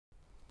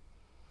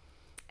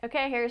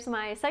Okay, here's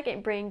my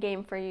second brain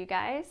game for you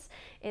guys.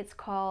 It's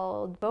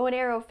called bow and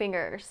arrow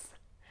fingers.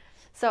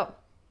 So,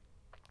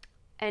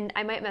 and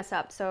I might mess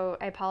up, so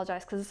I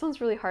apologize because this one's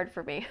really hard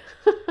for me.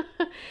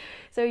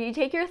 So you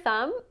take your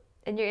thumb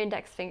and your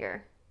index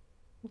finger,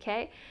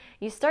 okay?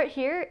 You start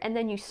here and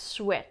then you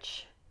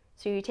switch.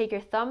 So you take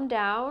your thumb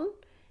down,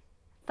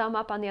 thumb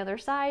up on the other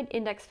side,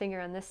 index finger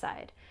on this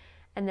side.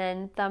 And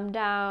then thumb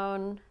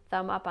down,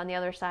 thumb up on the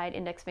other side,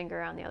 index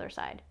finger on the other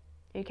side,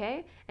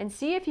 okay? And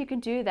see if you can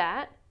do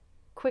that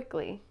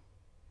quickly.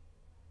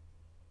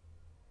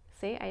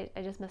 See, I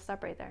just messed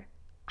up right there.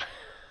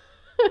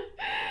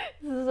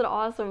 This is an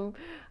awesome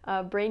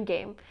brain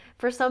game.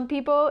 For some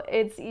people,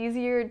 it's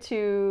easier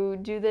to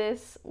do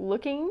this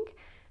looking.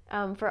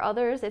 For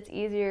others, it's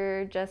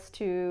easier just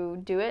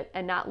to do it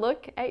and not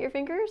look at your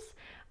fingers.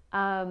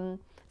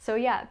 So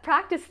yeah,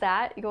 practice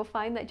that. You'll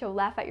find that you'll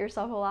laugh at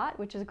yourself a lot,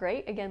 which is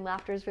great. Again,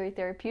 laughter is very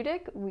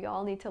therapeutic. We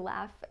all need to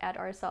laugh at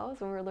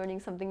ourselves when we're learning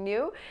something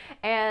new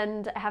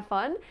and have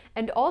fun,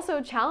 and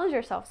also challenge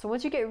yourself. So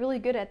once you get really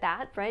good at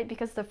that, right?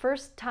 Because the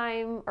first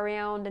time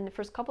around and the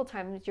first couple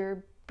times,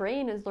 your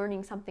brain is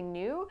learning something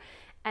new,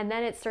 and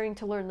then it's starting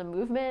to learn the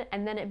movement,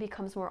 and then it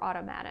becomes more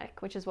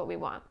automatic, which is what we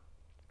want.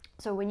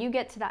 So when you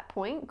get to that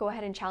point, go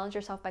ahead and challenge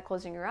yourself by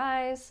closing your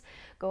eyes.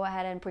 Go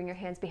ahead and bring your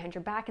hands behind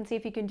your back and see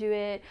if you can do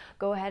it.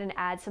 Go ahead and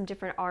add some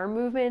different arm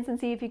movements and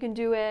see if you can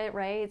do it,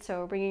 right?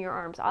 So bringing your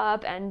arms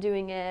up and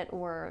doing it,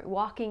 or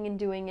walking and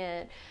doing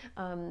it.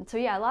 So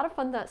yeah, a lot of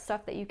fun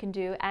stuff that you can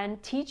do.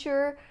 And teach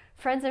your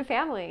friends and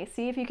family.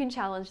 See if you can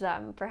challenge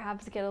them.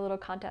 Perhaps get a little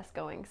contest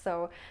going.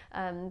 So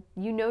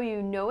you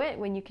know it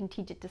when you can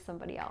teach it to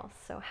somebody else.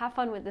 So have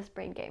fun with this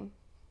brain game.